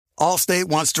Allstate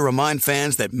wants to remind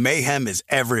fans that mayhem is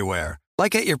everywhere,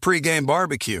 like at your pregame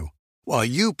barbecue. While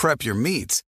you prep your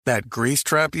meats, that grease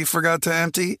trap you forgot to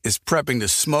empty is prepping to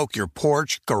smoke your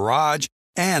porch, garage,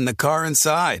 and the car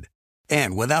inside.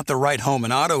 And without the right home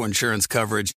and auto insurance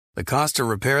coverage, the cost to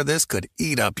repair this could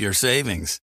eat up your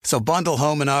savings. So bundle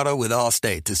home and auto with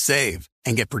Allstate to save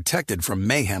and get protected from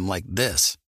mayhem like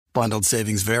this. Bundled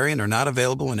savings vary and are not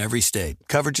available in every state.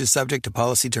 Coverage is subject to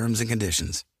policy terms and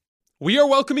conditions. We are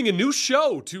welcoming a new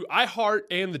show to iHeart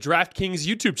and the DraftKings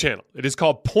YouTube channel. It is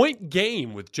called Point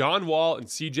Game with John Wall and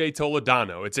CJ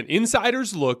Toledano. It's an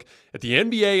insider's look at the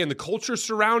NBA and the culture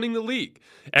surrounding the league.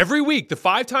 Every week, the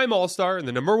five-time All-Star and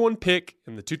the number one pick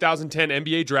in the 2010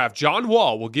 NBA draft, John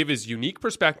Wall, will give his unique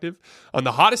perspective on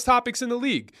the hottest topics in the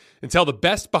league and tell the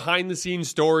best behind-the-scenes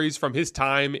stories from his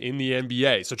time in the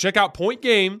NBA. So check out Point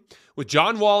Game with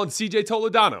John Wall and CJ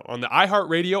Toledano on the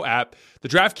iHeartRadio app, the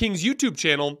DraftKings YouTube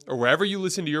channel, or wherever you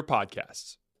listen to your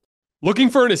podcasts. Looking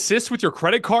for an assist with your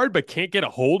credit card but can't get a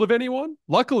hold of anyone?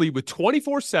 Luckily, with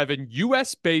 24/7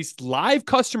 U.S.-based live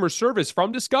customer service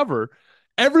from Discover,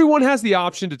 everyone has the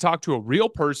option to talk to a real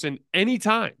person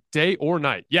anytime, day or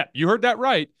night. Yeah, you heard that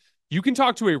right. You can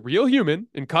talk to a real human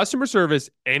in customer service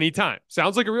anytime.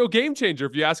 Sounds like a real game changer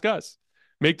if you ask us.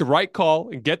 Make the right call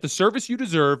and get the service you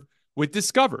deserve with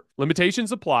Discover.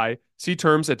 Limitations apply. See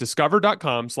terms at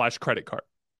discover.com/creditcard.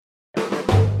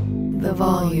 The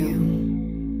volume.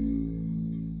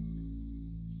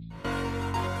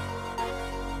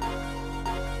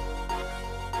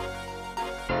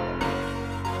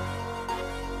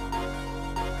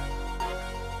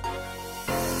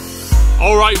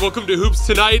 All right, welcome to Hoops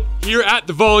Tonight here at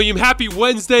The Volume. Happy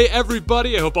Wednesday,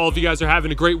 everybody. I hope all of you guys are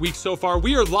having a great week so far.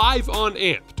 We are live on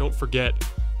AMP. Don't forget,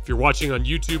 if you're watching on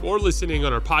YouTube or listening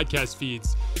on our podcast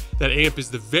feeds, that AMP is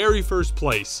the very first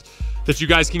place that you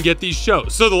guys can get these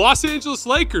shows. So the Los Angeles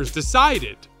Lakers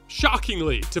decided,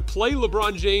 shockingly, to play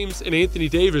LeBron James and Anthony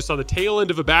Davis on the tail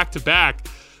end of a back-to-back,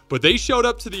 but they showed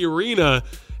up to the arena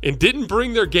and didn't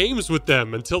bring their games with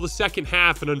them until the second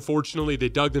half, and unfortunately they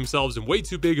dug themselves in way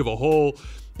too big of a hole.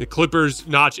 The Clippers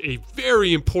notch a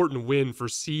very important win for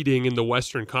seeding in the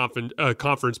Western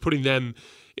Conference, putting them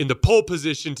in the pole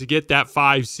position to get that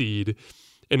 5 seed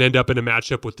and end up in a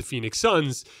matchup with the Phoenix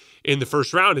Suns in the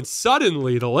first round. And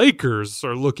suddenly the Lakers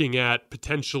are looking at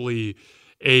potentially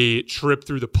a trip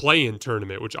through the play-in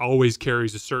tournament, which always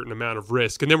carries a certain amount of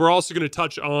risk. And then we're also going to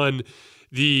touch on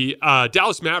the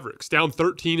Dallas Mavericks, down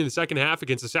 13 in the second half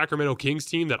against the Sacramento Kings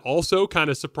team that also kind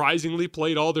of surprisingly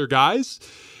played all their guys.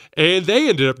 And they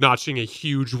ended up notching a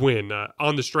huge win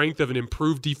on the strength of an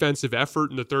improved defensive effort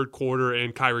in the third quarter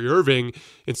and Kyrie Irving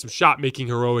and some shot-making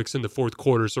heroics in the fourth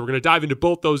quarter. So we're going to dive into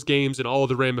both those games and all of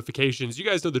the ramifications. You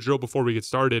guys know the drill before we get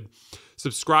started.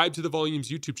 Subscribe to the Volume's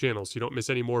YouTube channel so you don't miss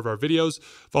any more of our videos.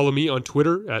 Follow me on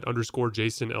Twitter at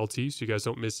 _JasonLT so you guys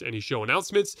don't miss any show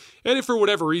announcements. And if for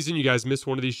whatever reason you guys miss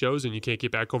one of these shows and you can't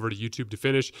get back over to YouTube to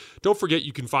finish, don't forget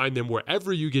you can find them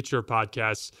wherever you get your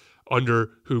podcasts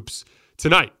under Hoops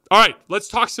Tonight. All right, let's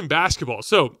talk some basketball.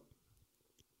 So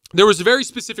there was a very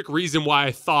specific reason why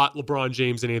I thought LeBron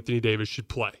James and Anthony Davis should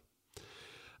play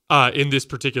in this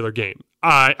particular game.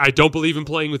 I don't believe in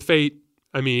playing with fate.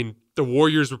 I mean, the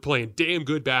Warriors were playing damn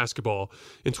good basketball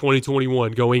in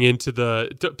 2021 going into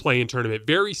the play-in tournament.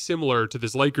 Very similar to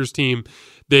this Lakers team.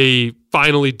 They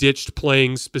finally ditched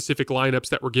playing specific lineups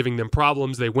that were giving them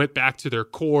problems. They went back to their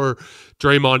core,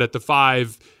 Draymond at the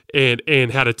 5, and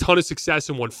had a ton of success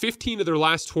and won 15 of their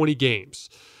last 20 games,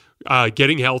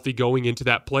 getting healthy going into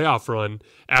that playoff run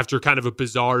after kind of a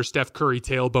bizarre Steph Curry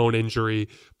tailbone injury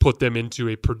put them into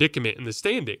a predicament in the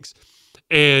standings.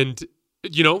 And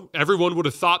you know, everyone would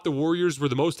have thought the Warriors were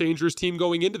the most dangerous team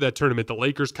going into that tournament. The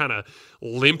Lakers kind of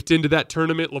limped into that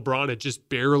tournament. LeBron had just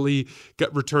barely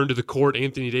got returned to the court.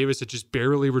 Anthony Davis had just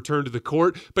barely returned to the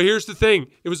court. But here's the thing.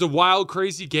 It was a wild,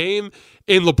 crazy game,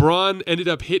 and LeBron ended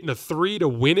up hitting a 3 to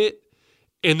win it.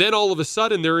 And then all of a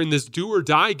sudden, they're in this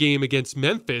do-or-die game against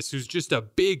Memphis, who's just a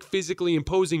big, physically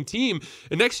imposing team.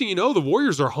 And next thing you know, the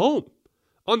Warriors are home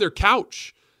on their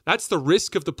couch. That's the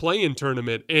risk of the play-in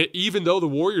tournament, even though the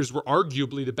Warriors were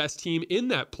arguably the best team in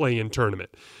that play-in tournament.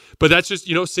 But that's just,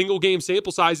 single-game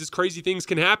sample sizes, crazy things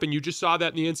can happen. You just saw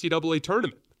that in the NCAA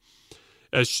tournament.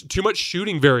 Too much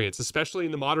shooting variance, especially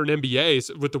in the modern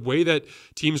NBA. With the way that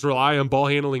teams rely on ball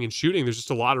handling and shooting, there's just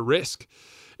a lot of risk.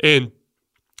 And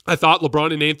I thought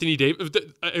LeBron and Anthony Davis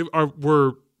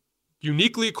were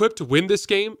uniquely equipped to win this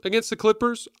game against the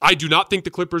Clippers. I do not think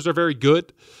the Clippers are very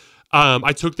good.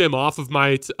 I took them off of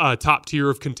my top tier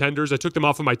of contenders. I took them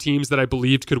off of my teams that I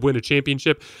believed could win a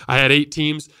championship. I had 8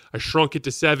 teams. I shrunk it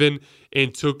to 7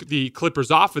 and took the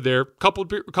Clippers off of there. Couple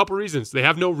reasons. They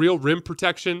have no real rim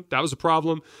protection. That was a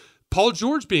problem. Paul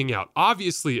George being out,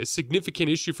 obviously a significant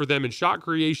issue for them in shot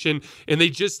creation. And they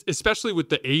just, especially with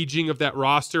the aging of that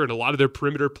roster and a lot of their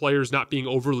perimeter players not being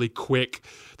overly quick,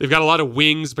 they've got a lot of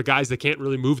wings, but guys that can't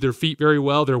really move their feet very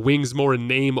well. Their wings more in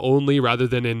name only rather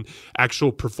than in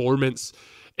actual performance.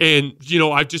 And,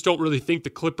 I just don't really think the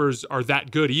Clippers are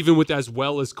that good, even with as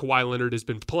well as Kawhi Leonard has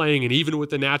been playing and even with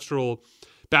the natural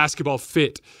basketball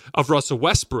fit of Russell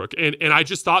Westbrook. And I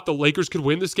just thought the Lakers could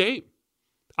win this game.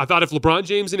 I thought if LeBron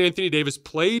James and Anthony Davis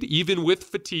played, even with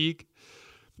fatigue,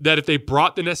 that if they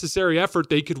brought the necessary effort,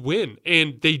 they could win.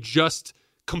 And they just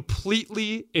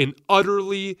completely and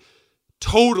utterly,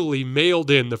 totally mailed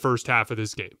in the first half of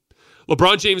this game.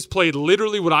 LeBron James played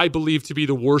literally what I believe to be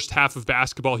the worst half of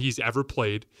basketball he's ever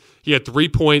played. He had 3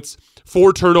 points,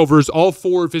 4 turnovers. All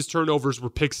 4 of his turnovers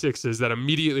were pick sixes that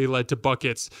immediately led to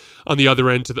buckets on the other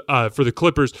end for the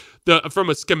Clippers. From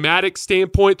a schematic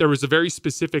standpoint, there was a very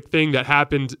specific thing that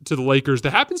happened to the Lakers.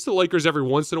 That happens to the Lakers every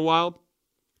once in a while.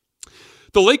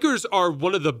 The Lakers are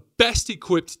one of the best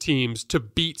equipped teams to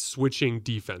beat switching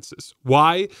defenses.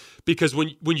 Why? Because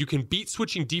when you can beat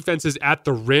switching defenses at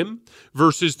the rim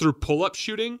versus through pull-up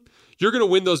shooting, you're going to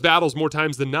win those battles more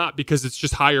times than not because it's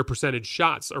just higher percentage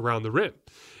shots around the rim.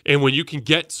 And when you can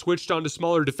get switched onto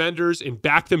smaller defenders and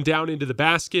back them down into the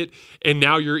basket, and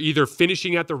now you're either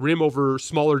finishing at the rim over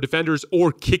smaller defenders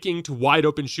or kicking to wide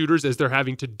open shooters as they're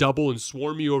having to double and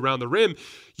swarm you around the rim,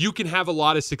 you can have a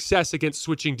lot of success against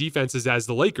switching defenses as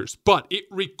the Lakers. But it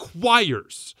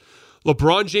requires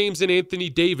LeBron James and Anthony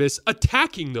Davis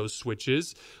attacking those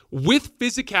switches with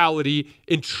physicality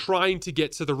and trying to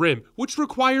get to the rim, which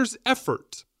requires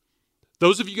effort.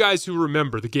 Those of you guys who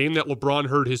remember the game that LeBron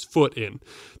hurt his foot in,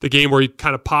 the game where he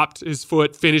kind of popped his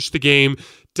foot, finished the game,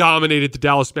 dominated the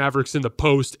Dallas Mavericks in the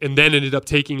post, and then ended up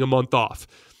taking a month off.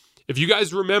 If you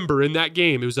guys remember in that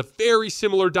game, it was a very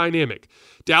similar dynamic.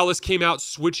 Dallas came out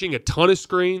switching a ton of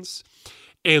screens,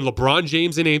 and LeBron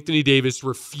James and Anthony Davis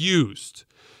refused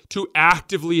to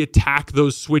actively attack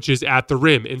those switches at the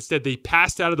rim. Instead, they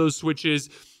passed out of those switches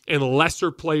and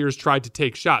lesser players tried to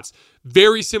take shots.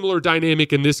 Very similar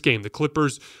dynamic in this game. The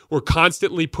Clippers were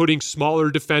constantly putting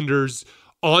smaller defenders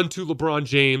onto LeBron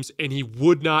James, and he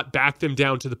would not back them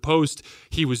down to the post.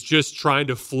 He was just trying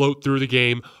to float through the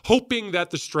game, hoping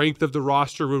that the strength of the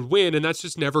roster would win, and that's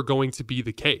just never going to be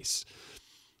the case.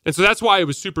 And so that's why I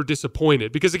was super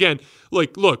disappointed, because again,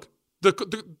 look,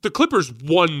 the Clippers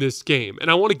won this game,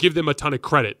 and I want to give them a ton of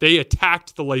credit. They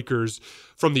attacked the Lakers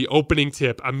from the opening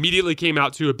tip, immediately came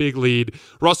out to a big lead.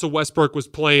 Russell Westbrook was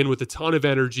playing with a ton of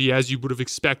energy, as you would have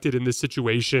expected in this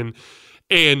situation.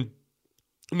 And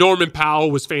Norman Powell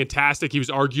was fantastic. He was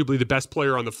arguably the best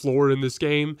player on the floor in this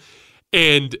game.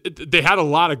 And they had a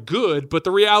lot of good, but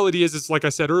the reality is, it's like I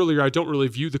said earlier, I don't really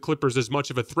view the Clippers as much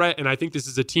of a threat, and I think this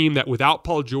is a team that without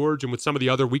Paul George and with some of the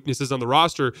other weaknesses on the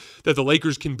roster, that the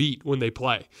Lakers can beat when they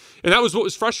play. And that was what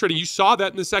was frustrating. You saw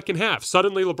that in the second half.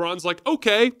 Suddenly LeBron's like,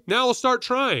 okay, now I'll start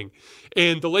trying.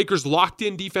 And the Lakers locked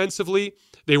in defensively.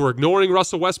 They were ignoring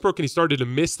Russell Westbrook, and he started to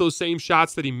miss those same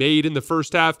shots that he made in the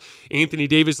first half. Anthony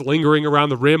Davis lingering around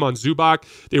the rim on Zubac.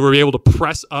 They were able to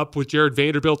press up with Jared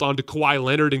Vanderbilt onto Kawhi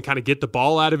Leonard and kind of get the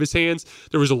ball out of his hands.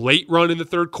 There was a late run in the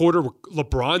third quarter where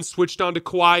LeBron switched onto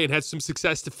Kawhi and had some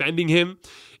success defending him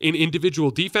in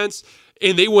individual defense.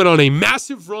 And they went on a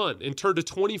massive run and turned a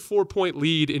 24-point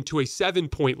lead into a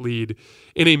 7-point lead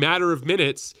in a matter of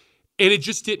minutes. And it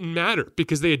just didn't matter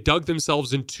because they had dug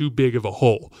themselves in too big of a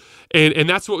hole. And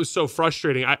that's what was so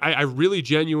frustrating. I really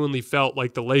genuinely felt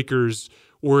like the Lakers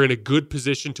were in a good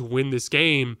position to win this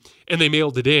game, and they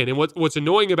mailed it in. And what's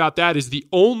annoying about that is the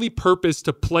only purpose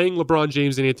to playing LeBron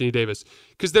James and Anthony Davis,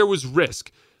 because there was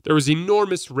risk. There was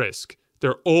enormous risk.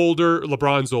 They're older.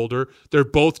 LeBron's older. They're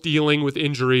both dealing with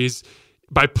injuries.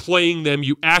 By playing them,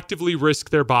 you actively risk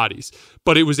their bodies.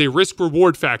 But it was a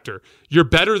risk-reward factor. You're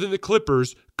better than the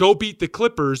Clippers. Go beat the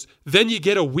Clippers. Then you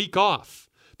get a week off.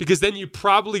 Because then you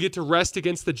probably get to rest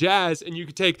against the Jazz, and you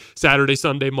could take Saturday,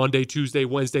 Sunday, Monday, Tuesday,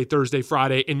 Wednesday, Thursday,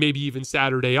 Friday, and maybe even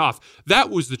Saturday off. That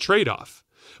was the trade-off.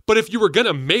 But if you were going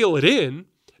to mail it in,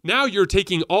 now you're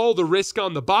taking all the risk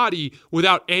on the body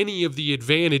without any of the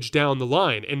advantage down the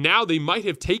line. And now they might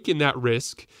have taken that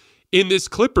risk in this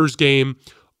Clippers game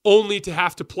only to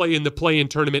have to play in the play-in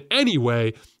tournament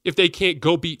anyway if they can't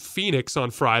go beat Phoenix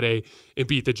on Friday and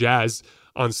beat the Jazz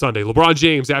on Sunday. LeBron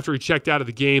James, after he checked out of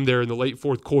the game there in the late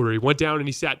fourth quarter, he went down and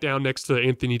he sat down next to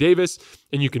Anthony Davis,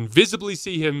 and you can visibly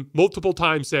see him multiple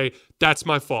times say, "That's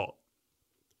my fault.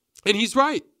 And he's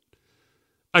right.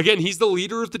 Again, he's the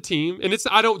leader of the team, and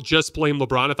I don't just blame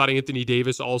LeBron. I thought Anthony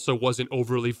Davis also wasn't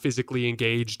overly physically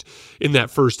engaged in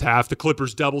that first half. The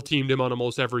Clippers double-teamed him on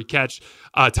almost every catch.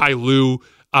 Ty Lue,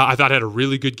 I thought, had a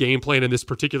really good game plan in this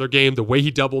particular game. The way he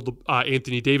doubled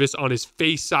Anthony Davis on his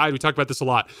face side, we talked about this a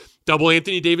lot. Double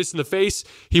Anthony Davis in the face,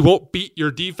 he won't beat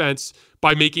your defense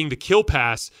by making the kill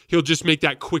pass. He'll just make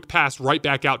that quick pass right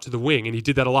back out to the wing, and he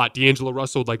did that a lot. D'Angelo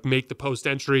Russell would make the post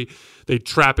entry. They'd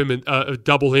trap him and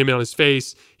double him on his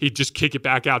face. He'd just kick it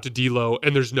back out to D'Lo,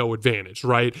 and there's no advantage,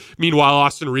 right? Meanwhile,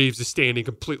 Austin Reeves is standing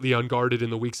completely unguarded in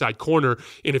the weak side corner,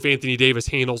 and if Anthony Davis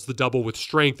handles the double with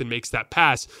strength and makes that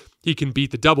pass, he can beat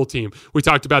the double team. We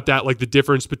talked about that, the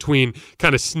difference between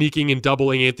kind of sneaking and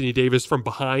doubling Anthony Davis from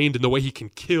behind and the way he can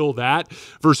kill that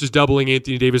versus doubling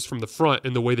Anthony Davis from the front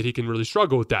and the way that he can really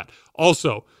struggle with that.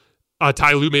 Also,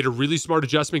 Ty Lue made a really smart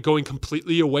adjustment going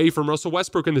completely away from Russell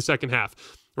Westbrook in the second half.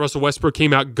 Russell Westbrook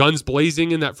came out guns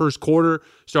blazing in that first quarter,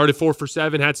 started 4 for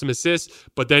 7, had some assists,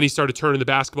 but then he started turning the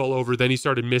basketball over. Then he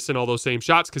started missing all those same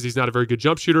shots because he's not a very good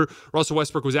jump shooter. Russell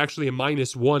Westbrook was actually a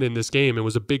 -1 in this game and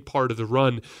was a big part of the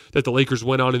run that the Lakers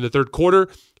went on in the third quarter.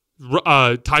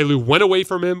 Ty Lue went away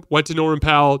from him, went to Norman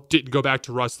Powell, didn't go back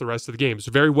to Russ the rest of the game. It's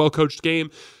a very well-coached game,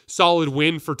 solid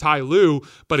win for Ty Lue,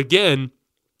 but again,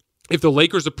 if the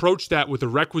Lakers approach that with the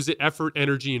requisite effort,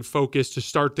 energy, and focus to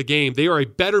start the game, they are a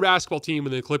better basketball team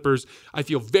than the Clippers. I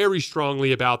feel very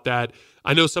strongly about that.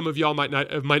 I know some of y'all might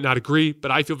not agree,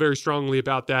 but I feel very strongly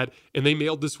about that, and they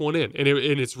mailed this one in, and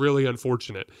it's really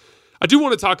unfortunate. I do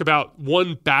want to talk about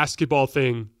one basketball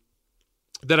thing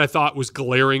that I thought was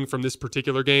glaring from this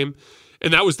particular game,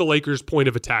 and that was the Lakers' point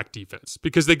of attack defense,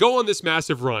 because they go on this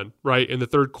massive run, right, in the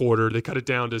third quarter. They cut it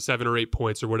down to 7 or 8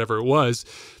 points or whatever it was.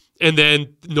 And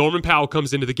then Norman Powell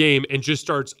comes into the game and just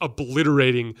starts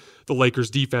obliterating the Lakers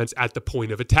defense at the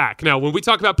point of attack. Now, when we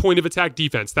talk about point of attack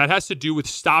defense, that has to do with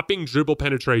stopping dribble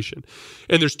penetration.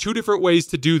 And there's two different ways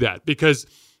to do that because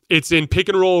it's in pick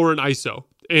and roll or in ISO.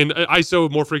 In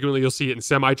ISO, more frequently, you'll see it in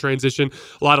semi-transition.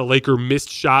 A lot of Laker missed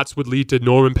shots would lead to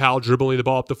Norman Powell dribbling the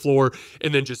ball up the floor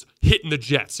and then just hitting the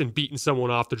Jets and beating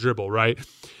someone off the dribble, right?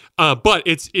 But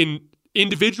it's in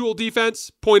individual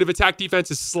defense. Point of attack defense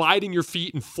is sliding your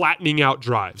feet and flattening out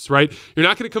drives, right? You're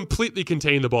not going to completely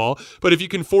contain the ball, but if you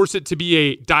can force it to be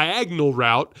a diagonal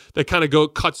route that kind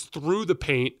of cuts through the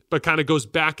paint but kind of goes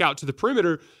back out to the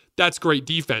perimeter, that's great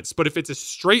defense. But if it's a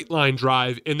straight line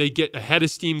drive and they get ahead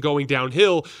of steam going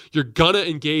downhill, you're going to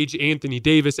engage Anthony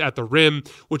Davis at the rim,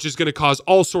 which is going to cause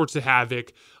all sorts of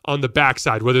havoc on the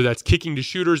backside, whether that's kicking to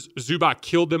shooters. Zubac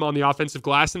killed them on the offensive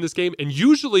glass in this game, and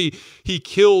usually he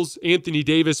kills Anthony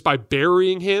Davis by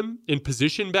burying him in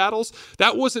position battles.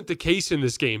 That wasn't the case in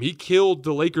this game. He killed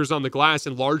the Lakers on the glass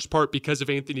in large part because of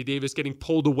Anthony Davis getting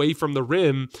pulled away from the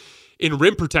rim in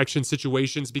rim protection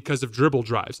situations because of dribble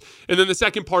drives. And then the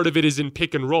second part of it is in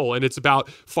pick and roll, and it's about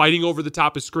fighting over the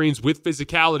top of screens with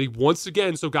physicality once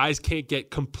again so guys can't get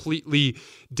completely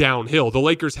downhill. The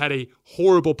Lakers had a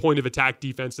horrible point of attack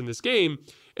defense in this game,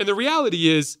 and the reality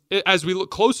is, as we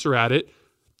look closer at it,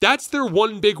 that's their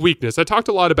one big weakness. I talked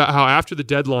a lot about how after the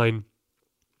deadline,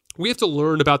 we have to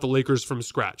learn about the Lakers from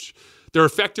scratch. They're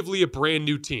effectively a brand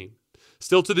new team.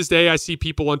 Still to this day, I see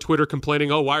people on Twitter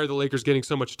complaining, oh, why are the Lakers getting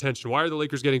so much attention? Why are the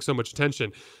Lakers getting so much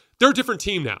attention? They're a different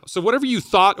team now. So whatever you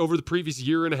thought over the previous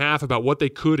year and a half about what they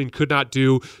could and could not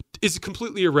do is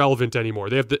completely irrelevant anymore.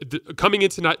 They have coming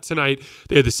in tonight,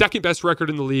 they had the second best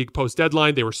record in the league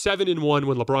post-deadline. They were 7-1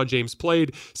 when LeBron James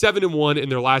played, 7-1 in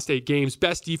their last 8 games,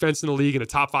 best defense in the league and a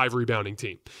top 5 rebounding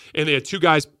team. And they had two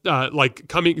guys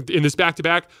coming in this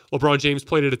back-to-back. LeBron James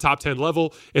played at a top 10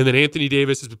 level, and then Anthony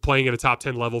Davis has been playing at a top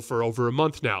 10 level for over a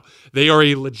month now. They are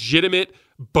a legitimate,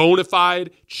 bona fide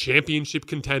championship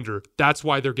contender. That's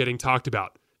why they're getting talked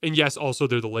about. And yes, also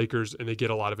they're the Lakers and they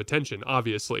get a lot of attention,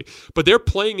 obviously. But they're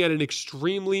playing at an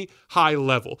extremely high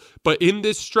level. But in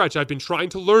this stretch, I've been trying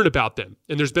to learn about them,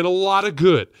 and there's been a lot of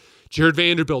good. Jared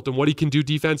Vanderbilt and what he can do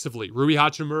defensively. Rui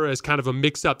Hachimura is kind of a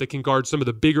mix-up that can guard some of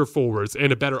the bigger forwards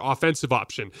and a better offensive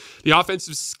option. The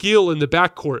offensive skill in the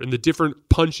backcourt and the different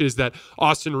punches that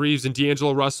Austin Reeves and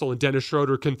D'Angelo Russell and Dennis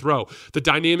Schroeder can throw. The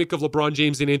dynamic of LeBron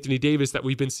James and Anthony Davis that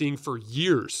we've been seeing for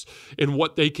years and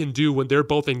what they can do when they're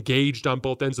both engaged on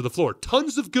both ends of the floor.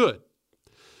 Tons of good.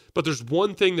 But there's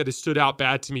one thing that has stood out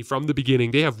bad to me from the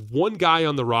beginning. They have one guy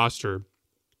on the roster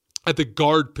at the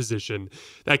guard position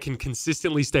that can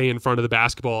consistently stay in front of the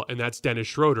basketball, and that's Dennis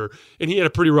Schroeder. And he had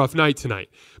a pretty rough night tonight.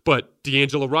 But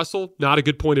D'Angelo Russell, not a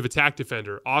good point of attack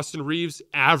defender. Austin Reeves,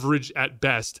 average at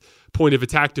best point of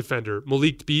attack defender.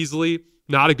 Malik Beasley,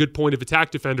 not a good point of attack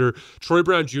defender. Troy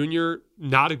Brown Jr.,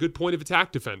 not a good point of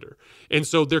attack defender. And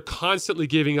so they're constantly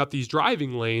giving up these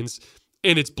driving lanes,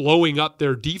 and it's blowing up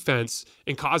their defense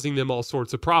and causing them all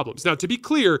sorts of problems. Now, to be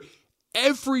clear,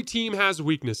 every team has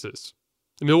weaknesses.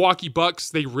 The Milwaukee Bucks,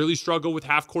 they really struggle with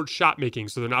half-court shot making,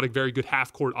 so they're not a very good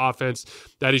half-court offense.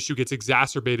 That issue gets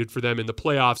exacerbated for them in the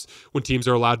playoffs when teams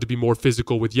are allowed to be more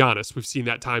physical with Giannis. We've seen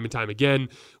that time and time again.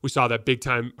 We saw that big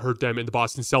time hurt them in the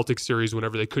Boston Celtics series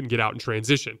whenever they couldn't get out in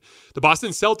transition. The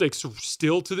Boston Celtics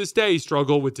still to this day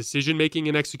struggle with decision-making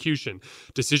and execution.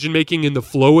 Decision-making in the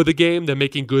flow of the game, them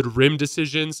making good rim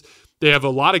decisions. They have a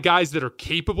lot of guys that are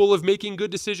capable of making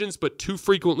good decisions, but too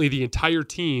frequently the entire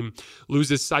team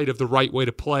loses sight of the right way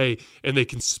to play, and they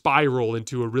can spiral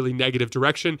into a really negative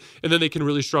direction, and then they can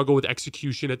really struggle with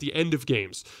execution at the end of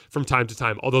games from time to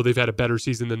time, although they've had a better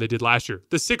season than they did last year.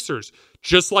 The Sixers,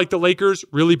 just like the Lakers,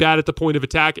 really bad at the point of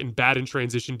attack and bad in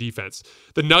transition defense.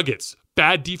 The Nuggets,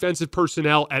 bad defensive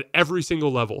personnel at every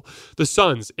single level. The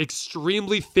Suns,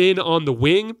 extremely thin on the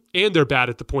wing, and they're bad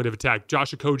at the point of attack.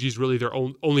 Josh Okogie is really their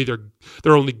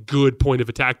only good point of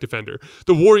attack defender.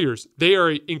 The Warriors, they are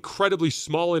an incredibly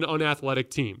small and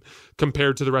unathletic team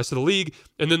compared to the rest of the league.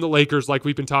 And then the Lakers, like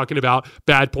we've been talking about,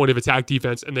 bad point of attack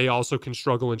defense, and they also can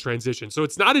struggle in transition. So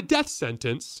it's not a death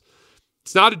sentence.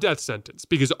 It's not a death sentence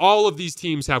because all of these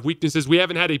teams have weaknesses. We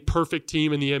haven't had a perfect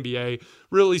team in the NBA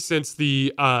really since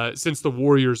the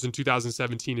Warriors in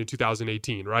 2017 and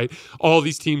 2018, right? All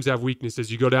these teams have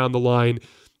weaknesses. You go down the line,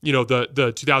 you know,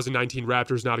 the 2019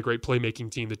 Raptors, not a great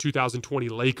playmaking team. The 2020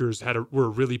 Lakers were a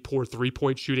really poor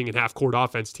three-point shooting and half-court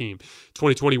offense team.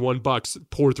 2021 Bucks,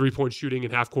 poor three-point shooting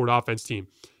and half-court offense team.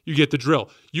 You get the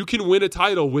drill. You can win a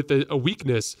title with a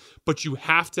weakness, but you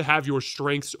have to have your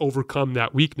strengths overcome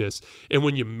that weakness. And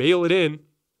when you mail it in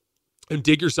and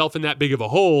dig yourself in that big of a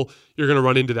hole, you're going to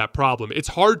run into that problem. It's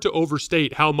hard to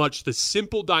overstate how much the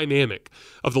simple dynamic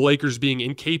of the Lakers being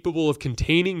incapable of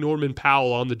containing Norman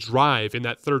Powell on the drive in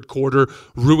that third quarter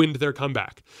ruined their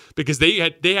comeback because they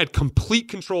had complete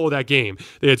control of that game.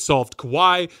 They had solved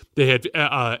Kawhi.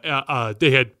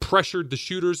 They had pressured the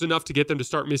shooters enough to get them to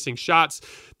start missing shots.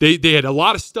 They had a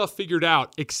lot of stuff figured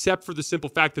out except for the simple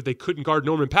fact that they couldn't guard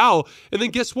Norman Powell. And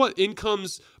then guess what? In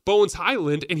comes Bones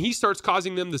Highland, and he starts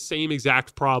causing them the same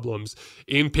exact problems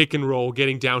in pick and roll,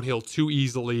 getting downhill too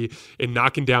easily and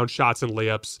knocking down shots and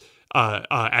layups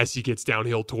as he gets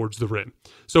downhill towards the rim.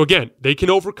 So again, they can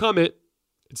overcome it.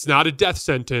 It's not a death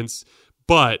sentence,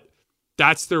 but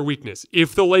that's their weakness.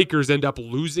 If the Lakers end up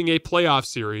losing a playoff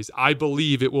series, I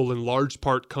believe it will in large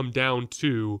part come down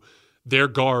to their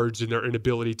guards and their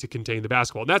inability to contain the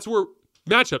basketball. And that's where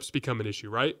matchups become an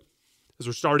issue, right? As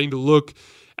we're starting to look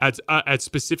at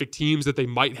specific teams that they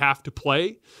might have to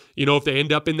play. You know, if they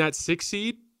end up in that 6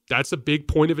 seed, that's a big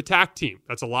point of attack team.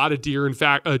 That's a lot of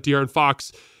De'Aaron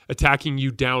Fox attacking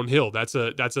you downhill. That's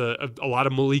a lot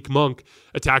of Malik Monk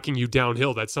attacking you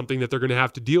downhill. That's something that they're going to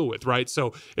have to deal with, right?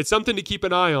 So it's something to keep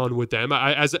an eye on with them.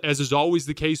 As is always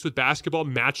the case with basketball,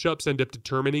 matchups end up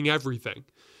determining everything.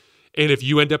 And if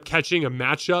you end up catching a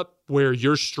matchup where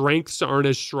your strengths aren't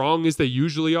as strong as they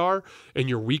usually are and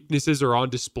your weaknesses are on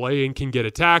display and can get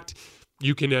attacked,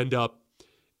 you can end up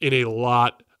in a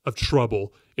lot of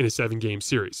trouble in a 7-game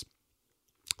series.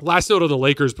 Last note on the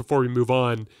Lakers before we move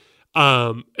on.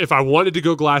 If I wanted to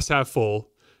go glass half full,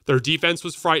 their defense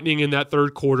was frightening in that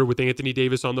third quarter with Anthony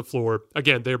Davis on the floor.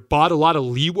 Again, they bought a lot of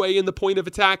leeway in the point of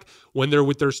attack when they're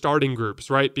with their starting groups,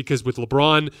 right? Because with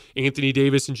LeBron, Anthony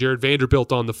Davis, and Jared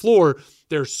Vanderbilt on the floor,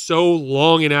 they're so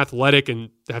long and athletic and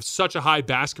have such a high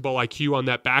basketball IQ on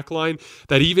that back line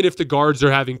that even if the guards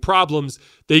are having problems,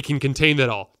 they can contain that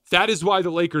all. That is why the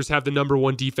Lakers have the number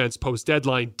one defense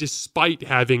post-deadline, despite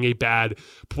having a bad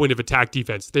point of attack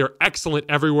defense. They're excellent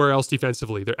everywhere else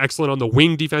defensively. They're excellent on the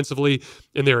wing defensively,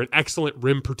 and they're an excellent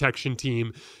rim protection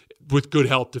team with good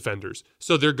help defenders.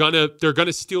 So they're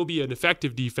gonna still be an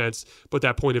effective defense, but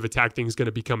that point of attack thing is going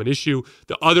to become an issue.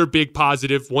 The other big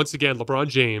positive, once again, LeBron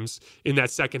James in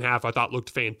that second half, I thought looked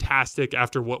fantastic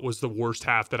after what was the worst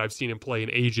half that I've seen him play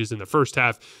in ages in the first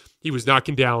half. He was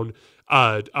knocking down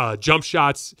jump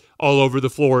shots all over the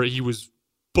floor. He was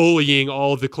bullying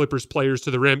all of the Clippers players to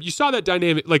the rim. You saw that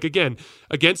dynamic, like again,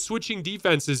 against switching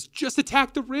defenses, just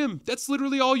attack the rim. That's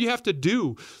literally all you have to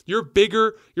do. You're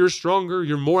bigger, you're stronger,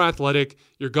 you're more athletic.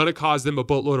 You're going to cause them a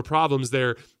boatload of problems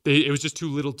there. It was just too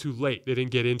little too late. They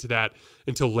didn't get into that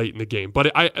until late in the game.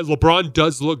 But LeBron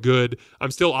does look good.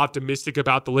 I'm still optimistic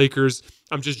about the Lakers.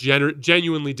 I'm just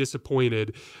genuinely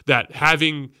disappointed that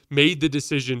having made the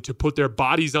decision to put their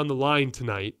bodies on the line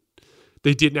tonight,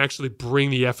 they didn't actually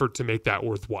bring the effort to make that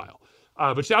worthwhile.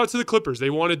 But shout out to the Clippers. They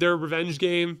wanted their revenge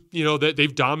game. You know, that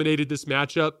they've dominated this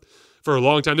matchup for a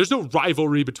long time. There's no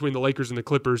rivalry between the Lakers and the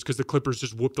Clippers because the Clippers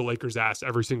just whoop the Lakers' ass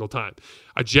every single time.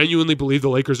 I genuinely believe the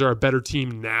Lakers are a better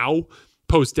team now,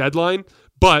 post-deadline,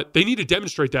 but they need to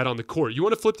demonstrate that on the court. You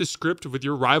want to flip the script with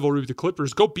your rivalry with the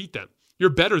Clippers, go beat them. You're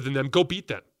better than them, go beat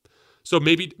them. So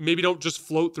maybe don't just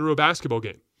float through a basketball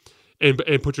game and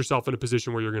put yourself in a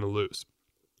position where you're going to lose.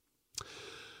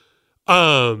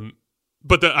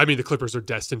 But the Clippers are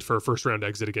destined for a first round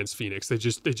exit against Phoenix. They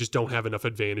just don't have enough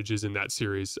advantages in that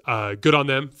series. Good on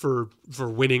them for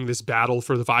winning this battle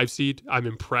for the 5 seed. I'm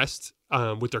impressed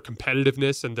with their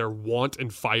competitiveness and their want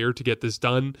and fire to get this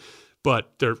done.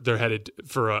 But they're headed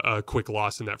for a quick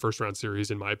loss in that first round series,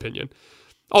 in my opinion.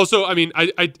 Also,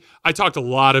 I talked a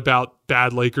lot about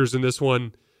bad Lakers in this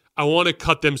one. I want to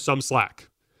cut them some slack.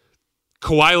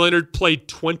 Kawhi Leonard played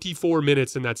 24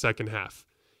 minutes in that second half.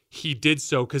 He did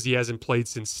so because he hasn't played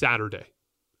since Saturday.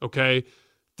 Okay?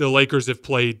 The Lakers have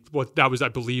played I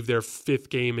believe, their 5th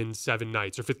game in 7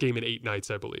 nights, or 5th game in 8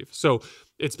 nights, I believe. So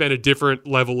it's been a different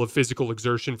level of physical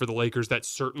exertion for the Lakers that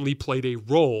certainly played a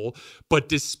role,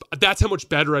 but that's how much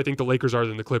better I think the Lakers are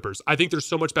than the Clippers. I think they're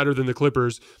so much better than the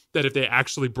Clippers that if they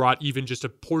actually brought even just a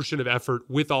portion of effort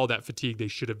with all that fatigue, they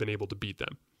should have been able to beat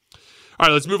them. All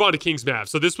right, let's move on to Kings Mavs.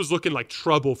 So this was looking like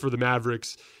trouble for the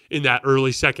Mavericks in that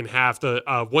early second half.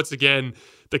 Once again,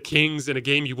 the Kings, in a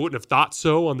game you wouldn't have thought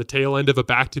so on the tail end of a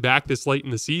back-to-back this late in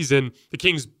the season, the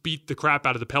Kings beat the crap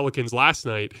out of the Pelicans last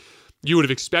night. You would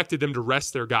have expected them to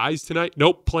rest their guys tonight.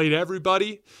 Nope, played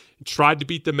everybody and tried to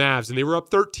beat the Mavs. And they were up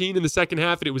 13 in the second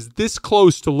half, and it was this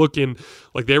close to looking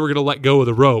like they were going to let go of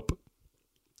the rope.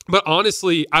 But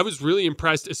honestly, I was really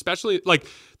impressed, especially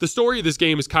the story of this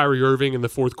game is Kyrie Irving in the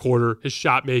fourth quarter, his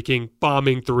shot making,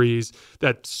 bombing threes,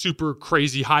 that super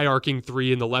crazy high arcing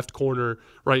 3 in the left corner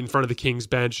right in front of the Kings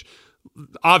bench.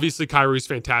 Obviously, Kyrie's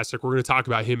fantastic. We're going to talk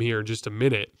about him here in just a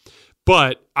minute.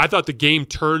 But I thought the game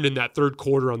turned in that third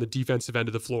quarter on the defensive end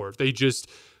of the floor. They just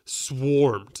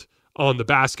swarmed on the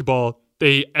basketball.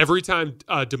 Every time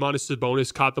Domantas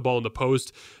Sabonis caught the ball in the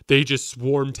post, they just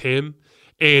swarmed him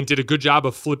and did a good job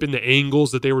of flipping the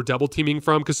angles that they were double teaming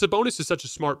from, because Sabonis is such a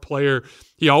smart player.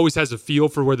 He always has a feel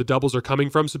for where the doubles are coming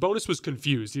from. Sabonis was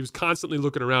confused. He was constantly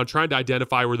looking around, trying to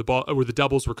identify where the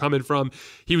doubles were coming from.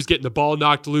 He was getting the ball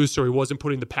knocked loose, so he wasn't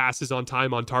putting the passes on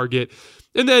time on target.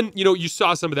 And then, you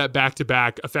saw some of that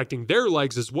back-to-back affecting their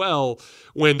legs as well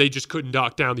when they just couldn't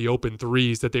knock down the open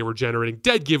threes that they were generating.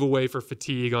 Dead giveaway for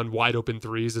fatigue on wide open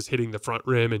threes is hitting the front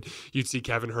rim, and you'd see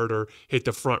Kevin Huerter hit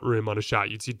the front rim on a shot.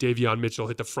 You'd see Davion Mitchell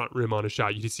hit the front rim on a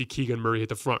shot. You'd see Keegan Murray hit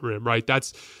the front rim, right?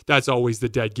 That's always the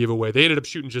dead giveaway. They ended up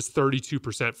shooting just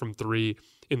 32% from 3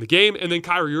 in the game. And then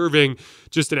Kyrie Irving,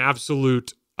 just an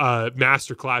absolute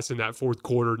masterclass in that fourth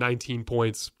quarter, 19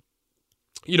 points.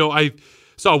 I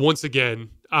saw once again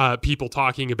people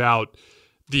talking about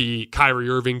the Kyrie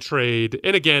Irving trade.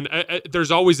 And again,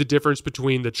 there's always a difference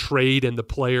between the trade and the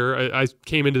player. I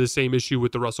came into the same issue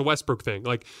with the Russell Westbrook thing.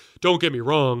 Don't get me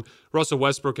wrong, Russell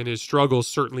Westbrook and his struggles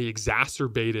certainly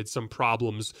exacerbated some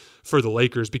problems for the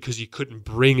Lakers because he couldn't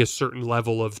bring a certain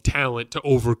level of talent to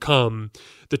overcome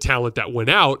the talent that went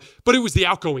out. But it was the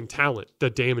outgoing talent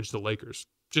that damaged the Lakers.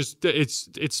 Just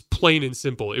it's plain and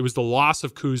simple. It was the loss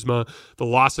of Kuzma, the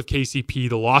loss of KCP,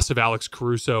 the loss of Alex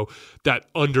Caruso that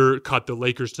undercut the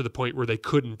Lakers to the point where they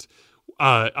couldn't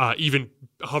even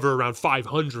hover around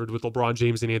 500 with LeBron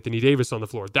James and Anthony Davis on the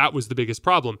floor. That was the biggest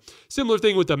problem. Similar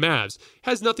thing with the Mavs.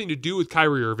 Has nothing to do with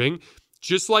Kyrie Irving.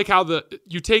 Just like how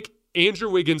you take Andrew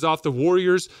Wiggins off the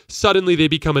Warriors, suddenly they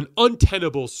become an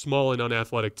untenable, small and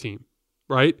unathletic team,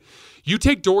 right? You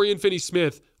take Dorian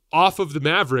Finney-Smith off of the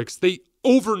Mavericks, they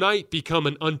overnight become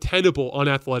an untenable,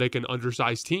 unathletic, and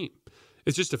undersized team.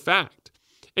 It's just a fact.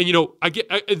 And,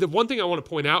 the one thing I want to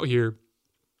point out here,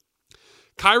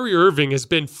 Kyrie Irving has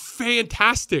been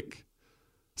fantastic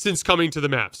since coming to the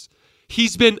Mavs.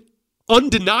 He's been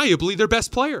undeniably their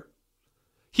best player.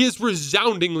 He has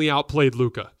resoundingly outplayed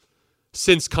Luka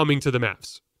since coming to the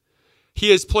Mavs. He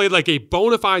has played like a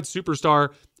bona fide superstar,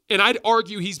 and I'd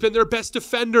argue he's been their best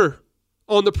defender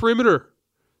on the perimeter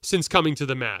since coming to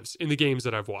the Mavs in the games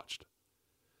that I've watched.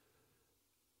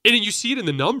 And you see it in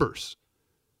the numbers.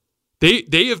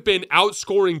 They have been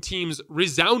outscoring teams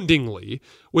resoundingly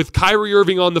with Kyrie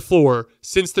Irving on the floor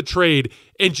since the trade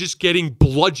and just getting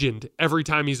bludgeoned every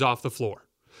time he's off the floor.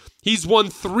 He's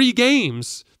won 3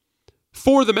 games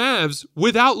for the Mavs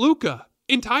without Luka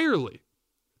entirely.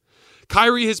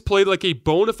 Kyrie has played like a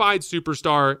bona fide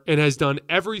superstar and has done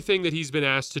everything that he's been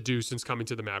asked to do since coming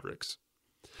to the Mavericks.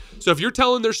 So if you're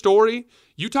telling their story,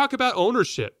 you talk about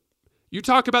ownership. You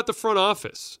talk about the front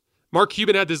office. Mark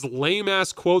Cuban had this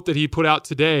lame-ass quote that he put out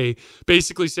today,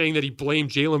 basically saying that he blamed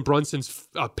Jalen Brunson's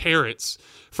parents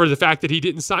for the fact that he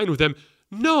didn't sign with them.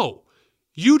 No,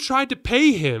 you tried to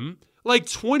pay him like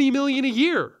 $20 million a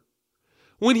year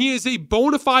when he is a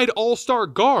bona fide all-star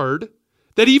guard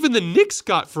that even the Knicks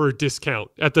got for a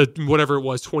discount at the whatever it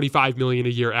was, $25 million a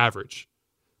year average.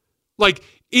 Like,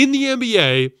 in the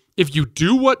NBA, if you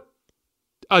do what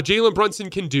Jalen Brunson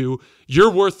can do, you're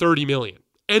worth $30 million.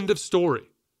 End of story.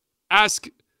 Ask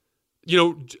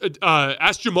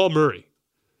Jamal Murray.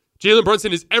 Jalen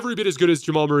Brunson is every bit as good as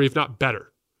Jamal Murray, if not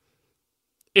better.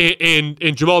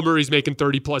 And Jamal Murray's making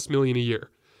 $30+ million a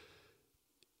year.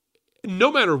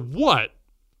 No matter what,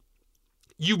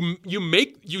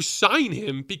 you sign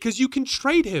him because you can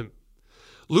trade him.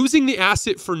 Losing the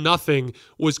asset for nothing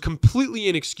was completely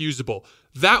inexcusable.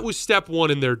 That was step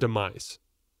one in their demise.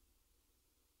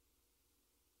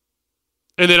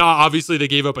 And then obviously they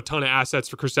gave up a ton of assets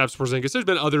for Kristaps Porzingis. There's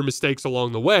been other mistakes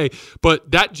along the way, but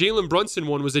that Jalen Brunson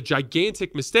one was a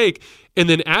gigantic mistake. And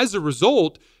then as a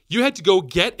result, you had to go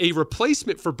get a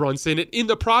replacement for Brunson and in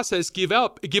the process give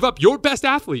up your best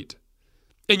athlete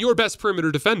and your best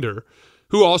perimeter defender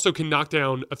who also can knock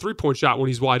down a three-point shot when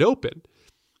he's wide open.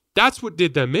 That's what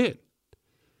did them in.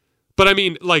 But I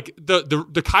mean, like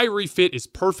the Kyrie fit is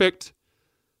perfect.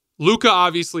 Luka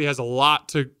obviously has a lot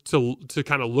to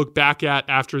kind of look back at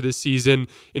after this season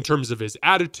in terms of his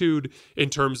attitude, in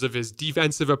terms of his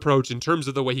defensive approach, in terms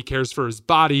of the way he cares for his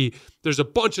body. There's a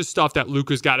bunch of stuff that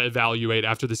Luka's got to evaluate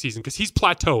after the season because he's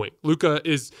plateauing. Luka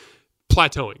is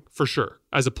plateauing for sure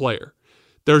as a player.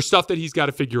 There's stuff that he's got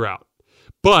to figure out.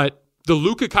 But the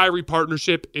Luka-Kyrie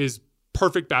partnership is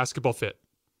perfect basketball fit.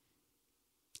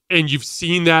 And you've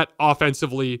seen that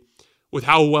offensively with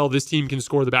how well this team can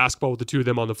score the basketball with the two of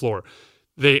them on the floor.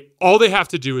 All they have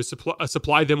to do is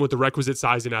supply them with the requisite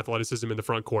size and athleticism in the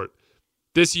front court.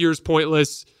 This year's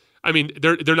pointless. I mean,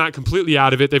 they're not completely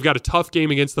out of it. They've got a tough game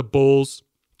against the Bulls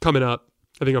coming up,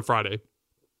 I think on Friday.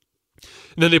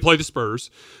 And then they play the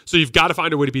Spurs. So you've got to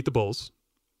find a way to beat the Bulls.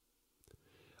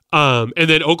 And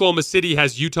then Oklahoma City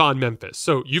has Utah and Memphis.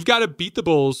 So you've got to beat the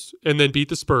Bulls and then beat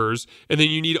the Spurs. And then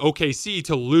you need OKC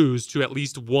to lose to at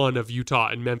least one of Utah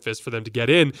and Memphis for them to get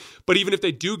in. But even if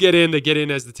they do get in, they get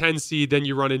in as the 10 seed. Then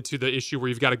you run into the issue where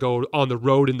you've got to go on the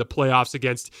road in the playoffs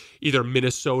against either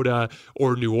Minnesota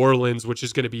or New Orleans, which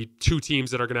is going to be two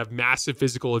teams that are going to have massive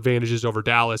physical advantages over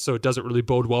Dallas. So it doesn't really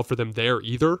bode well for them there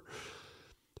either.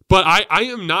 But I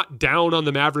am not down on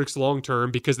the Mavericks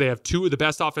long-term because they have two of the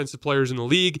best offensive players in the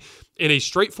league and a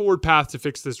straightforward path to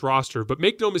fix this roster. But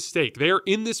make no mistake, they are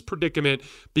in this predicament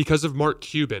because of Mark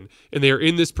Cuban, and they are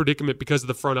in this predicament because of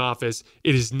the front office.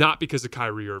 It is not because of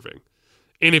Kyrie Irving.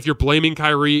 And if you're blaming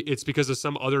Kyrie, it's because of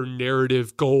some other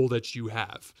narrative goal that you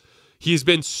have. He has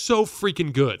been so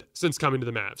freaking good since coming to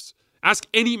the Mavs. Ask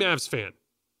any Mavs fan,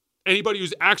 anybody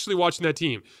who's actually watching that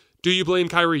team, do you blame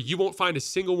Kyrie? You won't find a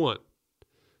single one.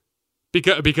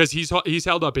 Because he's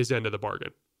held up his end of the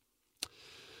bargain.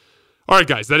 All right,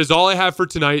 guys, that is all I have for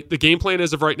tonight. The game plan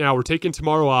as of right now, we're taking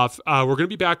tomorrow off. We're going to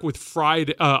be back with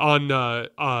Friday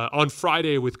on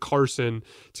Friday with Carson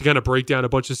to kind of break down a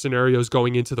bunch of scenarios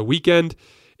going into the weekend.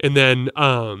 And then,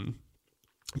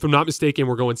 if I'm not mistaken,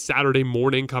 we're going Saturday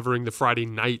morning covering the Friday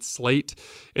night slate.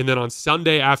 And then on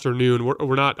Sunday afternoon,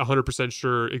 we're not 100%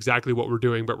 sure exactly what we're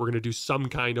doing, but we're going to do some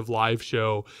kind of live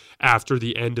show after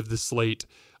the end of the slate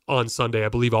on Sunday. I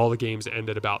believe all the games end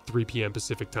at about 3 p.m.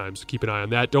 Pacific time, so keep an eye on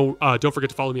that. Don't forget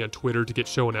to follow me on Twitter to get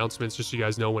show announcements, just so you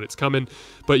guys know when it's coming.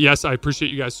 But yes, I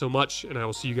appreciate you guys so much, and I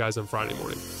will see you guys on Friday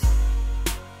morning.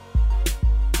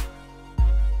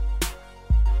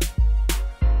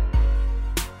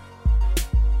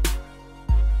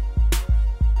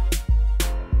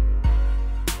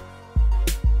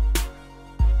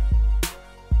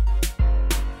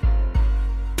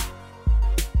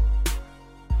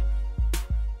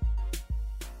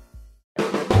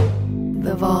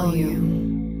 The volume.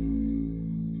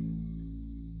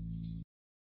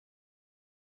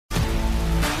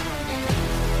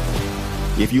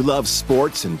 If you love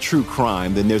sports and true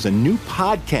crime, then there's a new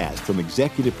podcast from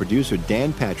executive producer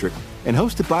Dan Patrick and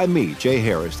hosted by me, Jay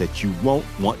Harris, that you won't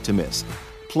want to miss.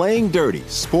 Playing Dirty: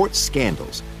 Sports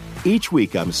Scandals. Each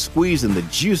week, I'm squeezing the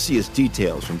juiciest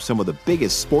details from some of the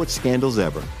biggest sports scandals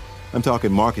ever. I'm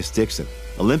talking Marcus Dixon,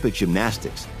 Olympic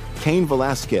gymnastics, Cain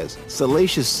Velasquez,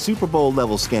 salacious Super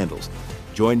Bowl-level scandals.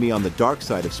 Join me on the dark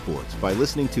side of sports by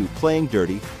listening to Playing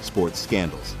Dirty: Sports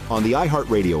Scandals on the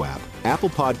iHeartRadio app, Apple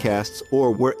Podcasts,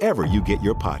 or wherever you get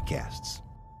your podcasts.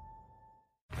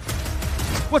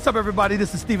 What's up, everybody?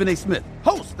 This is Stephen A. Smith,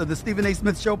 host host of the Stephen A.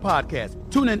 Smith Show podcast.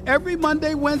 Tune in every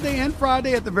Monday, Wednesday, and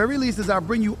Friday at the very least as I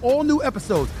bring you all new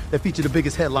episodes that feature the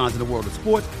biggest headlines in the world of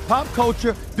sports, pop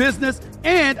culture, business,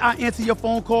 and I answer your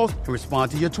phone calls and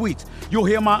respond to your tweets. You'll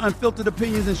hear my unfiltered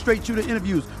opinions and straight-shooter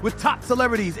interviews with top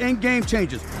celebrities and game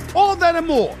changers. All of that and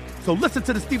more. So listen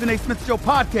to the Stephen A. Smith Show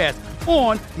podcast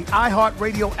on the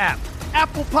iHeartRadio app,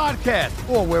 Apple Podcasts,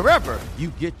 or wherever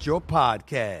you get your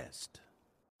podcast.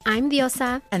 I'm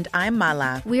Diosa. And I'm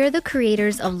Mala. We are the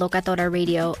creators of Locatora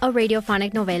Radio, a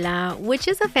radiophonic novela, which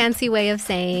is a fancy way of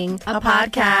saying a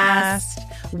podcast.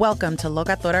 Welcome to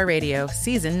Locatora Radio,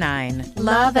 Season 9.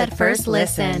 Love at first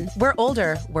listen. We're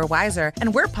older, we're wiser,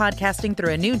 and we're podcasting through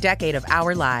a new decade of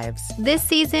our lives. This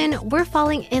season, we're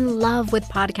falling in love with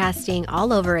podcasting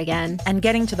all over again. And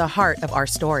getting to the heart of our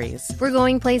stories. We're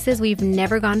going places we've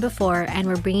never gone before, and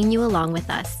we're bringing you along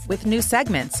with us. With new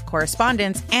segments,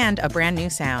 correspondence, and a brand new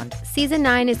sound. Season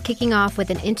 9 is kicking off with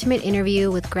an intimate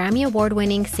interview with Grammy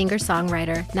Award-winning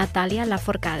singer-songwriter Natalia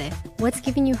Lafourcade. What's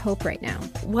giving you hope right now?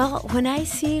 Well, when I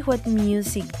see what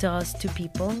music does to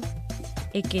people,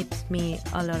 it gives me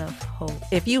a lot of hope.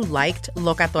 If you liked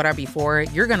Locatora before,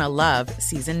 you're going to love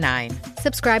Season 9.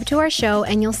 Subscribe to our show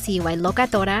and you'll see why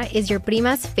Locatora is your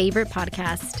prima's favorite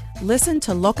podcast. Listen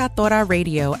to Locatora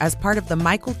Radio as part of the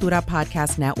My Cultura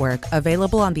Podcast Network,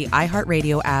 available on the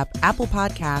iHeartRadio app, Apple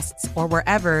Podcasts, or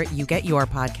wherever you get your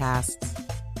podcasts.